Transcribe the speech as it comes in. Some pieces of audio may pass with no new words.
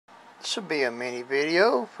This will be a mini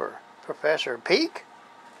video for Professor Peek.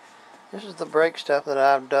 This is the brake stuff that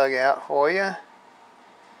I've dug out for you.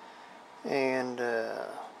 And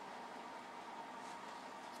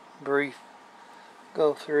brief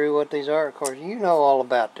go through what these are. Of course, you know all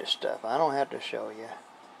about this stuff. I don't have to show you.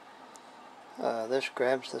 This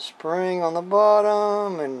grabs the spring on the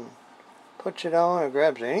bottom and puts it on. It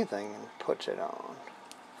grabs anything and puts it on.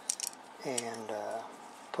 And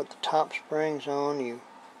put the top springs on. You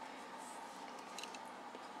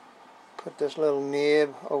put this little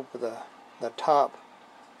nib over the top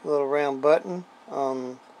little round button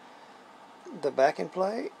on the backing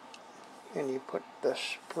plate, and you put the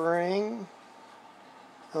spring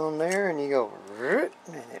on there, and you go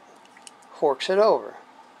and it forks it over,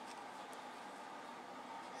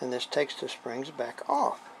 and this takes the springs back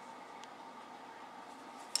off.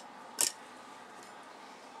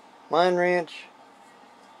 Line wrench,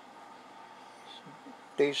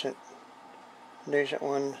 decent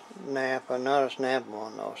one. Napa, not a snap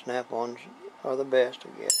one though. Snap ones are the best,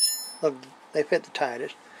 I guess. Look, they fit the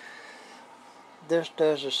tightest. This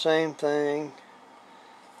does the same thing.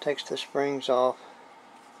 Takes the springs off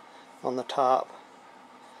on the top,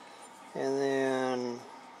 and then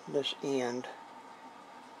this end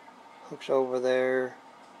hooks over there,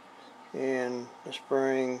 and the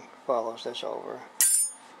spring follows this over.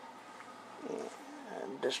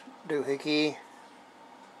 And this doohickey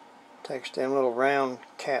takes them little round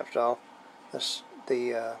caps off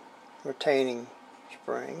the retaining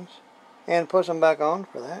springs and puts them back on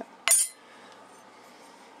for that.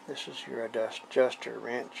 This is your adjuster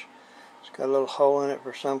wrench. It's got a little hole in it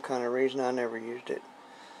for some kind of reason. I never used it,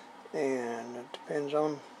 and it depends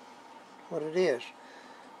on what it is.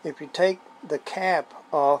 If you take the cap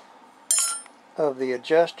off of the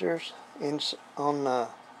adjusters on the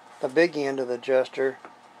big end of the adjuster,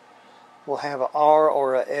 will have an R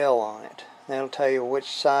or a L on it. That'll tell you which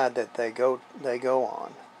side that they go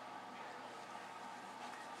on.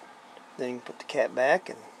 Then you can put the cap back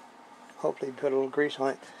and hopefully put a little grease on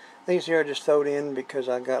it. These here I just sewed in because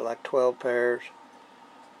I got like 12 pairs,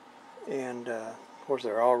 and of course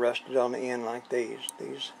they're all rusted on the end like these.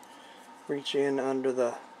 These reach in under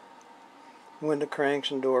the window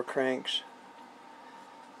cranks and door cranks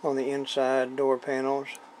on the inside door panels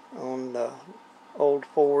on the old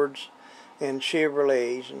Fords and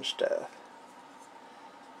Chevrolets and stuff.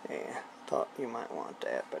 Yeah, thought you might want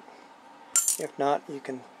that, but if not, you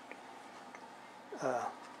can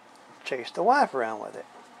chase the wife around with it.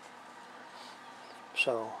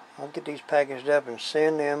 So I'll get these packaged up and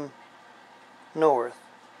send them north,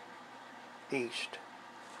 east.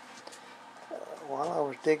 While I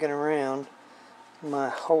was digging around, my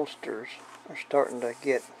holsters are starting to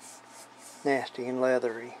get nasty and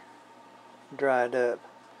leathery, dried up.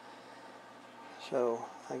 So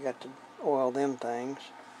I got to oil them things.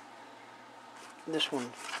 This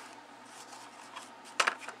one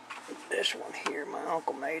here my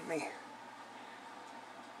uncle made me.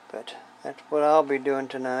 But that's what I'll be doing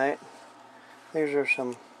tonight. These are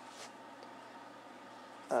some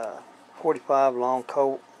 45 long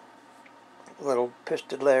Colt little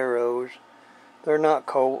pistoleros. They're not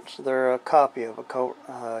Colts, they're a copy of a Colt.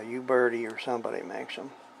 U-Birdie or somebody makes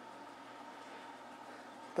them.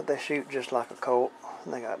 But they shoot just like a Colt,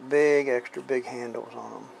 and they got big, extra big handles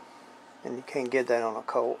on them. And you can't get that on a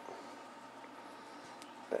Colt.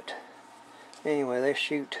 But anyway, they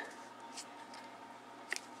shoot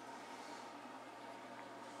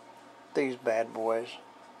these bad boys,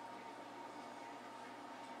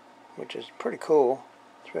 which is pretty cool,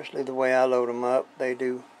 especially the way I load them up. They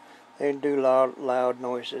do loud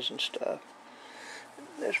noises and stuff.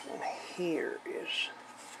 This one here is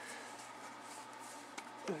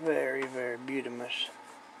very, very beautiful.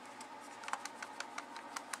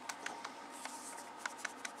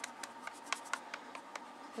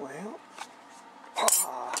 Well,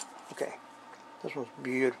 okay. This one's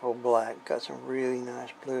beautiful black. Got some really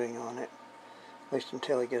nice bluing on it. At least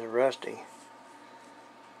until it gets rusty.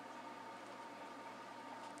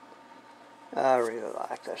 I really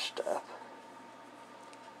like this stuff.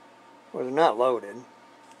 Well, they're not loaded,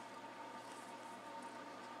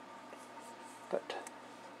 but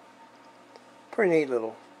pretty neat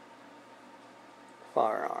little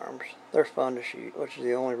firearms. They're fun to shoot, which is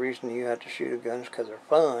the only reason you have to shoot a gun, is because they're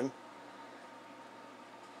fun.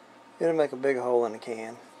 It'll make a big hole in the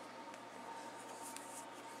can.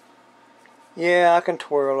 Yeah, I can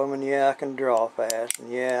twirl them, and yeah, I can draw fast,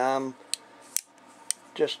 and yeah, I'm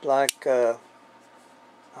just like, oh,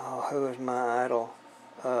 who is my idol?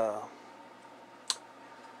 Of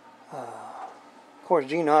course,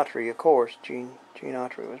 Gene Autry, of course. Gene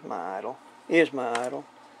Autry was my idol. Is my idol.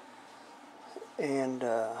 And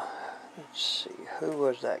let's see, who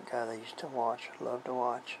was that guy that I used to watch? Love to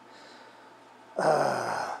watch.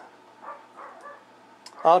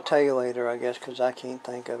 I'll tell you later, I guess, because I can't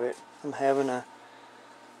think of it. I'm having a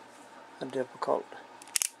difficult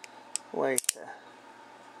way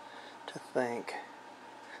to think.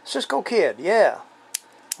 Cisco Kid, yeah.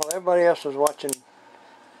 Well, everybody else was watching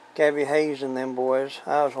Gabby Hayes and them boys.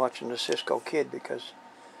 I was watching the Cisco Kid because,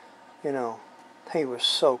 you know, he was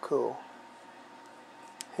so cool.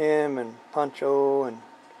 Him and Pancho and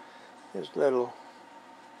his little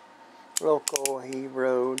local he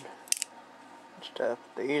rode and stuff.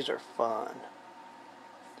 These are fun.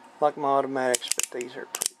 Like my automatics, but these are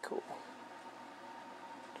pretty cool.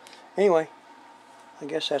 Anyway, I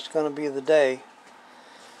guess that's going to be the day.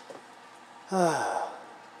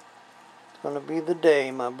 It's going to be the day,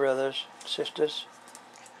 my brothers, sisters.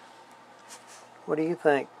 What do you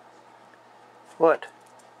think? What?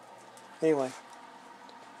 Anyway,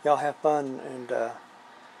 y'all have fun, and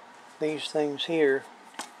these things here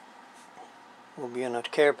will be in a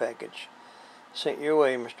care package sent your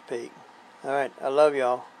way, Mr. Pete. Alright, I love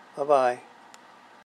y'all. Bye-bye.